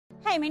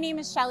Hi, my name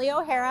is Sheli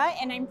O'Hara,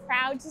 and I'm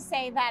proud to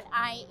say that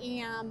I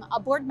am a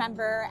board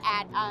member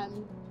at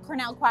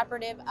Cornell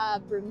Cooperative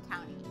of Broome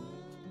County.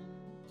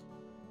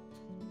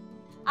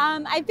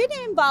 I've been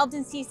involved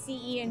in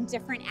CCE in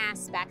different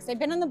aspects. I've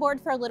been on the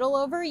board for a little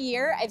over a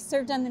year. I've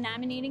served on the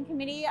nominating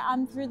committee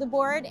through the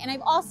board, and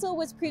I've also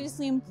was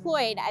previously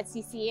employed at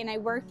CCE, and I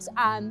worked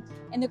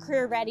in the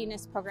career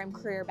readiness program,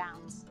 Career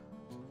Bound.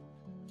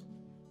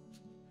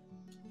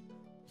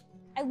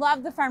 I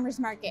love the farmers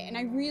market, and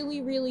I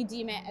really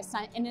deem it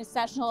an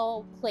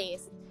essential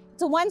place.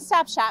 It's a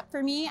one-stop shop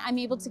for me. I'm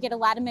able to get a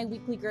lot of my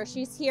weekly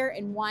groceries here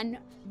in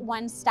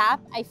one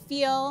stop. I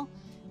feel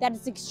that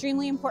it's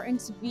extremely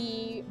important to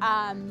be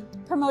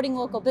promoting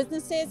local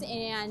businesses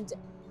and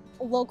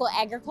local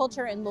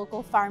agriculture and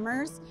local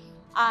farmers.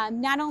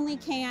 Not only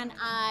can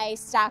I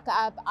stock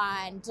up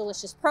on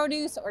delicious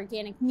produce,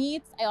 organic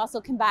meats, I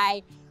also can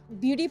buy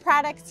beauty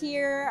products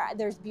here.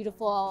 There's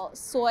beautiful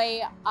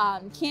soy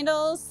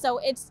candles, so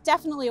it's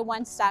definitely a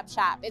one-stop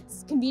shop.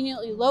 It's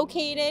conveniently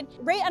located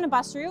right on a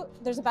bus route.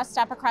 There's a bus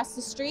stop across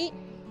the street,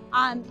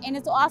 and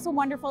it's also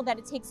wonderful that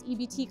it takes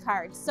EBT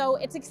cards, so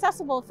it's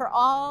accessible for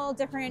all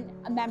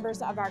different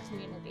members of our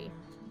community.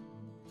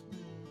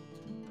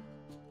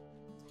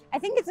 I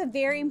think it's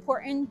very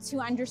important to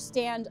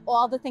understand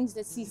all the things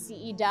that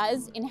CCE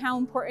does and how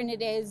important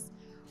it is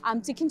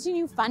to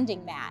continue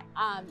funding that.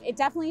 It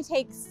definitely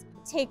takes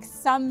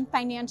some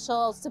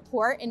financial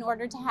support in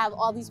order to have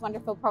all these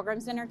wonderful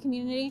programs in our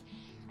community.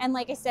 And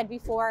like I said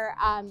before,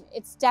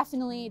 it's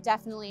definitely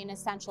an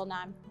essential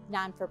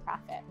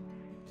non-for-profit.